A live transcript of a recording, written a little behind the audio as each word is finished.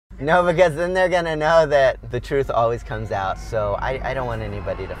No, because then they're gonna know that the truth always comes out. So I don't want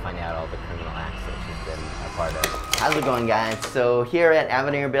anybody to find out all the criminal acts that she's been a part of. How's it going, guys? So here at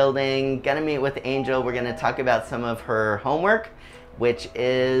Avenir Building, gonna meet with Angel. We're gonna talk about some of her homework, which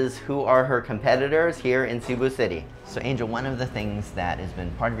is who are her competitors here in Cebu City. So Angel, one of the things that has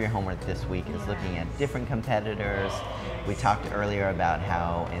been part of your homework this week is looking at different competitors. We talked earlier about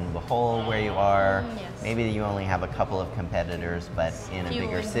how in Bohol, where you are, maybe you only have a couple of competitors, but in a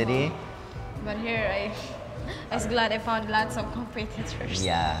bigger city. But here, I was glad I found lots of competitors.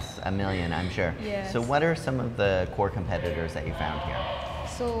 Yes, a million, I'm sure. Yes. So what are some of the core competitors that you found here?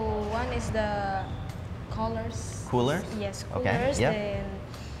 So one is the coolers. Coolers? Yes, Okay, coolers. yeah.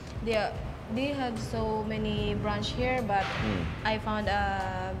 Then they have so many branch here, but I found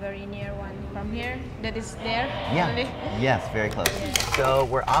a very near one from here that is there. Yeah. Only. Yes, very close. So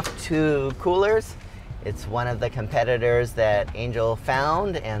we're off to Coolers. It's one of the competitors that Angel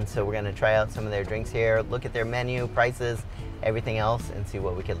found, and so we're gonna try out some of their drinks here, look at their menu, prices, everything else, and see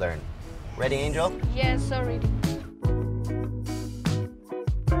what we could learn. Ready, Angel? Yes, sorry.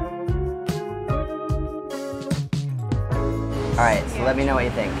 All right, so let me know what you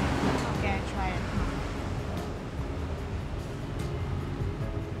think. Okay, I try it.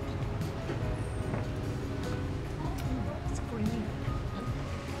 It's creamy.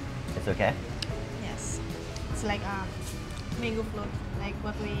 It's okay? Yes. It's like mango float, like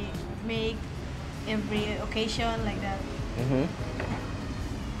what we make every occasion, like that. Mm-hmm.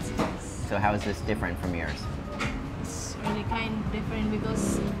 It's nice. So how is this different from yours? It's really kind of different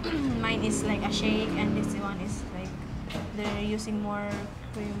because mine is like a shake and this one is like they're using more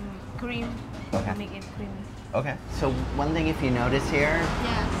cream Okay. to make it creamy. Okay. So one thing, if you notice here,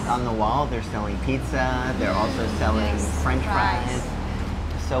 Yes. on the wall, they're selling pizza. They're also selling Yes, French fries. fries.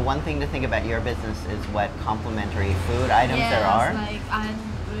 So one thing to think about your business is what complimentary food items Yes, there are like and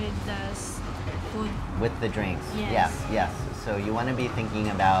with the food. with the drinks. Yes. Yes. So you want to be thinking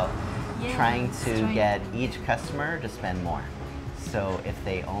about Yes, trying to trying get to- each customer to spend more. So if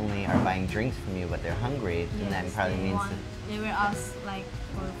they only are buying drinks from you, but they're hungry, then that Yes, probably they means want, they will ask like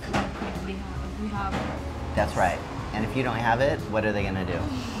for food like we have. that's right. And if you don't have it, what are they going to do?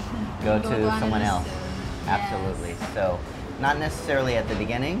 Go Go to to someone another else. store. Absolutely. So not necessarily at the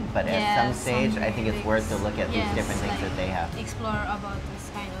beginning, but at some Yes, stage, I think it's things. worth to look at these Yes, different things like that they have. Explore about this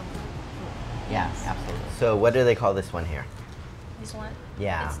kind of food. Yeah, Yes. absolutely. So what do they call this one here? This one?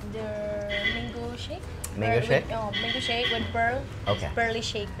 Yeah. It's the mango shake. Mango With- shake? Oh, mango shake with pearl. Okay. It's pearly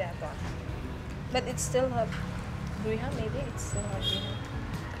shake, that one. But it still have graham, maybe? It still have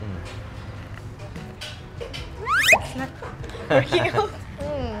graham. It's not working out.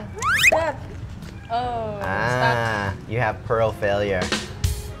 Stop. Oh, stop. You have pearl failure.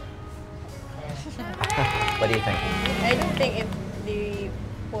 What do you think? I don't think if they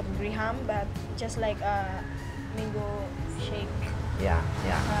put graham, but just like a mango shake. Yeah.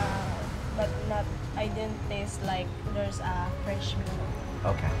 But not, I didn't taste like there's a fresh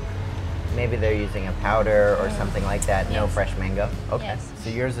mango. Okay. Maybe they're using a powder or something like that. No Yes. fresh mango. Okay. Yes. So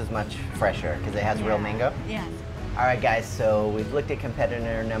yours is much fresher because it has real mango. Yeah. All right, guys, so we've looked at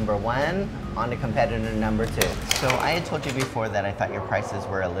competitor number 1, on to competitor number 2. So I had told you before that I thought your prices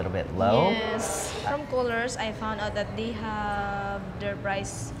were a little bit low. Yes. From Colors, I found out that they have their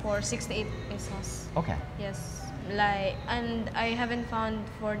price for 68 pesos. Okay. Yes. Like, and I haven't found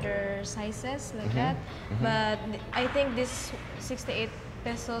for their sizes like that. But I think this 68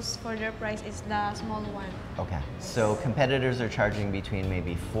 pesos for their price is the small one. Okay. So competitors are charging between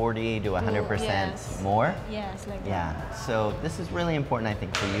maybe 40 to 100% Yes. more? Yes, like Yeah. that. So this is really important, I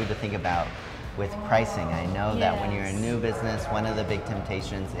think, for you to think about with pricing. I know that when you're a Yes. new business, one of the big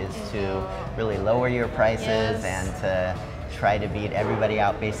temptations is to really lower your prices Yes. and to try to beat everybody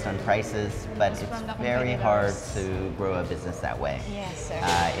out based on prices, but Yes, it's from the very hard competitors. to grow a business that way. Yes, sir.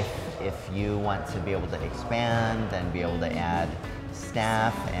 If you want to be able to expand and be able to add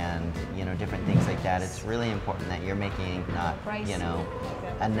staff and different things like that, it's really important that you're making not Pricing.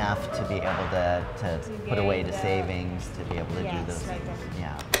 enough to be able to put away get the the- savings to be able to do Yes, those like things. that.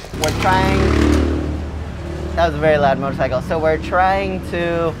 Yeah. We're trying. That was a very loud motorcycle. So we're trying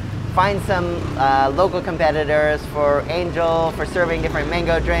to find some local competitors for Angel for serving different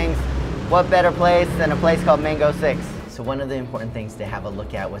mango drinks. What better place than a place called Mango 6? So one of the important things to have a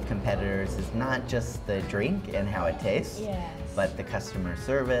look at with competitors is not just the drink and how it tastes, Yes. but the customer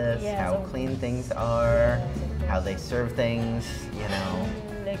service, Yes, how of clean things are, how they serve things,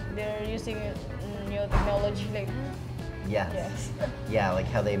 Like they're using new technology, like. Yes. Yes. Yeah, like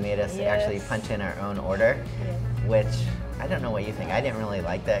how they made us actually Yes. punch in our own order, Yes. which I don't know what you think. I didn't really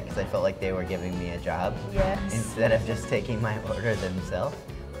like that because I felt like they were giving me a job Yes. instead of just taking my order themselves.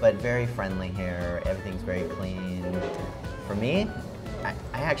 but very friendly here. Everything's very clean. For me, I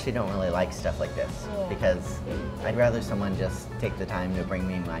actually don't really like stuff like this because I'd rather someone just take the time to bring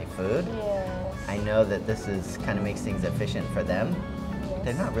me my food. Yes. I know that this is kind of makes things efficient for them. Yes.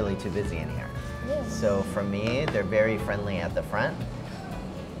 They're not really too busy in here. Yes. So for me, they're very friendly at the front.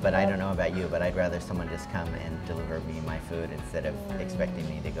 But I don't know about you, but I'd rather someone just come and deliver me my food instead of expecting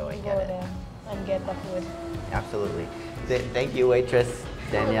me to go and get it. there and get the food. Absolutely. Thank you, waitress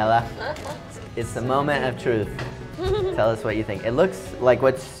Daniela. It's the moment of truth. Tell us what you think. It looks like,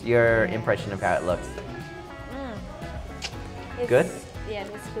 what's your impression of how it looks? Good? Yeah,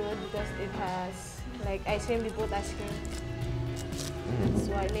 it's good because it has like ice cream. We put ice cream. That's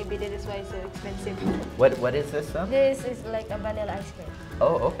why maybe that is why it's so expensive. What is this though? This is like a vanilla ice cream.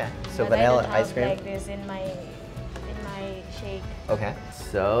 Oh, okay. So But vanilla I don't have ice cream. like this in my shake. Okay.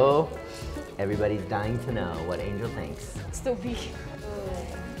 So everybody's dying to know what Angel thinks. It's too big.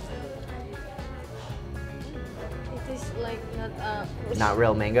 It is like not Not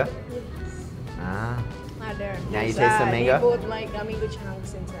real mango? Yes. Ah. Other. Now you taste the mango? They put like mango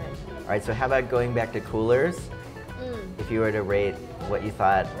chunks inside. All right, so how about going back to coolers? If you were to rate what you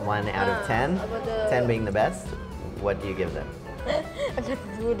thought 1 out of 10, about the- 10 being the best, what do you give them? I'm not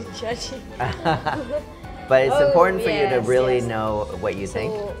good at judging. But it's Oh, important for you to yes, really yes. know what you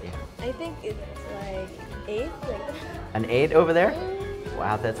think. So, I think it's like 8. Like An 8 over there?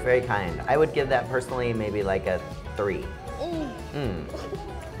 Wow, that's very kind. I would give that personally maybe like a 3.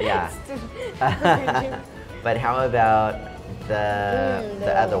 Yeah. It's too- But how about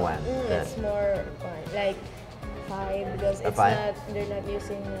the other one? It's more fun. Like 5 because A it's 5? not. They're not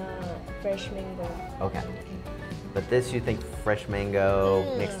using fresh mango. Okay. But this you think fresh mango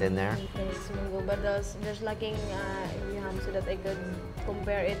mixed in there? Fresh mango, but there's lacking yam so that I could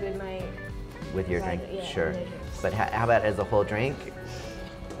compare it with my. With your drink? Yeah, Sure. with my drinks. But how about as a whole drink?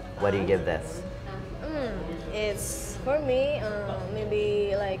 What do you give this? It's for me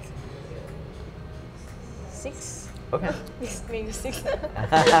maybe like 6. Okay. Maybe 6.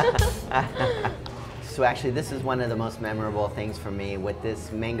 So actually, this is one of the most memorable things for me with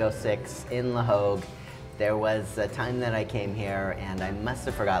this Mango 6 in La Hogue. There was a time that I came here and I must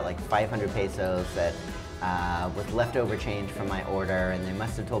have forgot like 500 pesos that was leftover change from my order, and they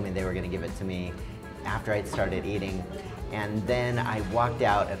must have told me they were going to give it to me after I'd started eating. And then I walked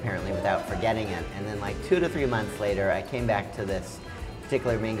out apparently without forgetting it. And then like 2 to 3 months later, I came back to this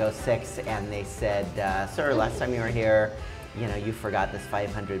particular Mango 6 and they said, sir, last time you were here, you know, you forgot this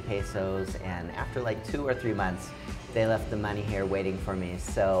 500 pesos. And after like 2 or 3 months, they left the money here waiting for me.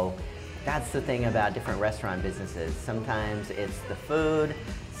 So that's the thing about different restaurant businesses. Sometimes it's the food,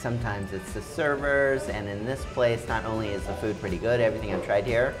 sometimes it's the servers, and in this place, not only is the food pretty good, everything I've tried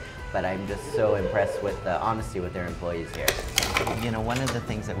here, but I'm just so impressed with the honesty with their employees here. You know, one of the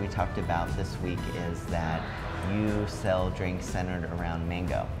things that we talked about this week is that you sell drinks centered around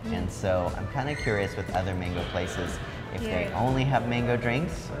mango. And so I'm kind of curious with other mango places if they only have mango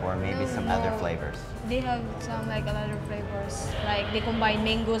drinks or maybe some other flavors. They have some like a lot of flavors. Like they combine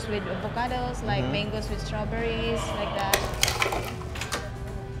mangoes with avocados, like mangoes with strawberries, like that.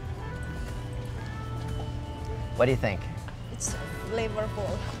 What do you think? It's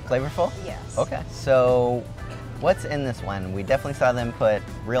flavorful. Flavorful? Yes. Okay. So what's in this one? We definitely saw them put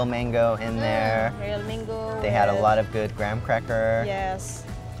real mango in there. Real mango. They had a with- lot of good graham cracker. Yes.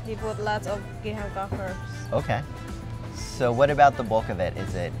 They put lots of graham crackers. Okay. So what about the bulk of it?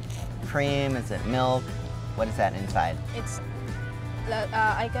 Is it cream? Is it milk? What is that inside? It's.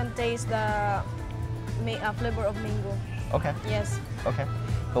 I can taste the flavor of mango. Okay. Yes. Okay.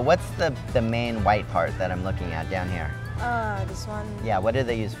 But what's the main white part that I'm looking at down here? This one. Yeah, what do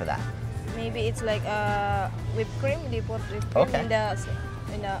they use for that? Maybe it's like whipped cream. They put whipped cream Okay.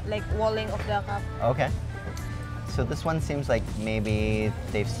 in the like walling of the cup. Okay. So this one seems like maybe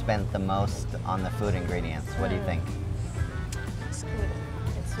they've spent the most on the food ingredients. What do you think? It's good.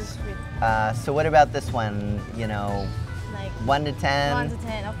 It's so sweet. So what about this one? You know, Like 1 to 10? 1 to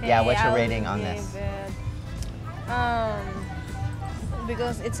 10. Okay. Yeah, what's your I'll rating on give this? it,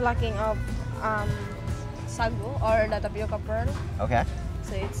 because it's lacking of sago or the tapioca pearl. Okay.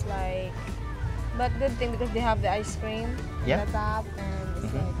 So it's like, but good thing because they have the ice cream Yeah. on the top, and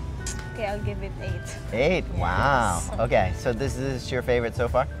it's like, okay, I'll give it 8. 8? Wow. Yes. Okay, so this is your favorite so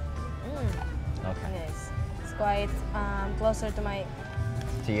far? Okay. Yes, it's quite closer to my.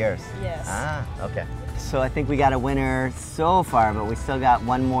 To yours? Yes. Ah, okay. So I think we got a winner so far, but we still got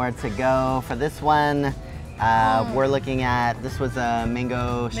one more to go. For this one, we're looking at, this was a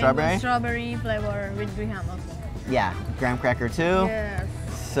mango strawberry? Mango strawberry flavor with graham also. Yeah, graham cracker too. Yes.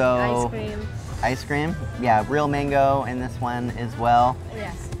 So Ice cream. Ice cream. Yeah, real mango in this one as well.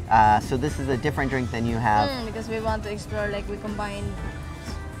 Yes. So this is a different drink than you have. Because we want to explore, like we combine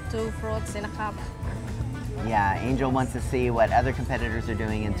two fruits in a cup. Yeah, Angel wants to see what other competitors are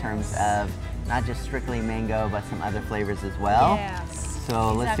doing in terms of not just strictly mango, but some other flavors as well. Yes.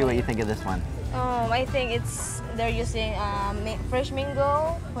 So let's see what you think of this one. I think they're using fresh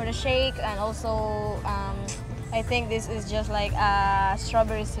mango for the shake, and also I think this is just like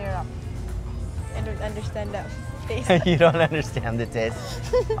strawberry syrup. I don't understand that taste. You don't understand the taste?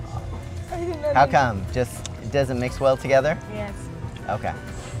 I didn't How come? Just it doesn't mix well together? Yes. Okay.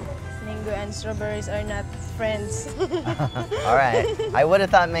 Mango and strawberries are not friends. All right. I would have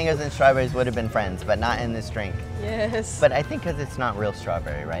thought mangoes and strawberries would have been friends, but not in this drink. Yes. But I think because it's not real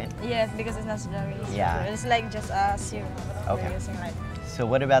strawberry, right? Yes, because it's not strawberry. Yeah. It's like just a syrup. Okay. They're using, like. So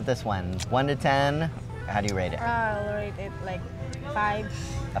what about this one? 1 to 10, how do you rate it? I'll rate it like 5.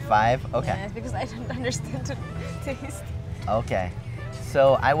 A 5? Okay. Yes, because I don't understand the taste. Okay.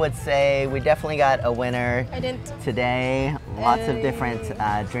 So I would say we definitely got a winner I didn't. today. Lots of different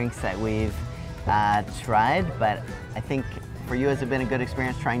drinks that we've tried, but I think for you it's been a good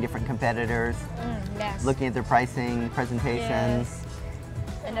experience trying different competitors, Yes. looking at their pricing, presentations. Yes.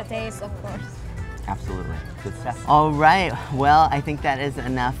 And the taste, of course. Absolutely. Good stuff. All right. Well, I think that is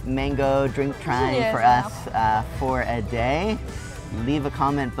enough mango drink trying Yes, for us for a day. Leave a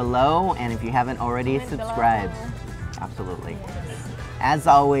comment below, and if you haven't already, Comment subscribe. below. Absolutely. Yes. As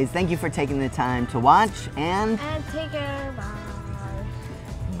always, thank you for taking the time to watch, and And take care.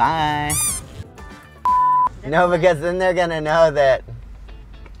 Bye. bye. No, because then they're gonna know that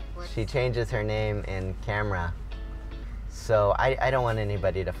she changes her name in camera. So I don't want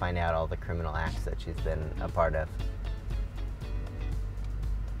anybody to find out all the criminal acts that she's been a part of.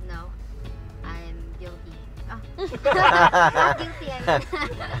 No, I am guilty. Not guilty,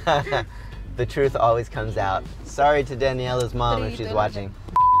 I mean. The truth always comes out. Sorry to Daniela's mom if she's watching.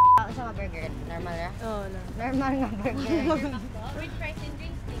 Sa mga burger, normal ra? Oh, no. Normal nga burger. With fries and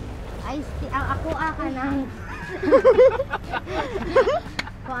drinks, Ice tea. Ako ka nang.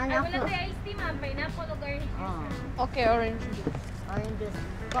 Kuan ako. Wala tayo iced tea, ma'am. Pineapple o garlic. Oh, Okay, orange juice. orange juice.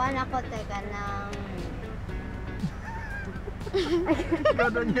 Kuan ako teka nang.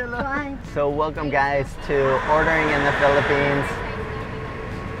 Kuan. So welcome guys to ordering in the Philippines.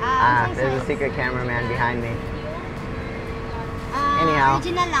 There's a secret cameraman behind me. Anyhow,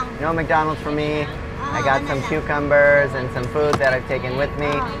 Original lang. no McDonald's for me. I got some cucumbers and some food that I've taken with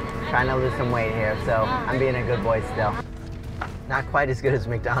me. Trying to lose some weight here, so I'm being a good boy still. Not quite as good as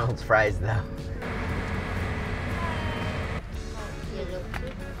McDonald's fries though.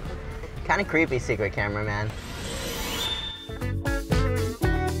 Kind of creepy secret cameraman.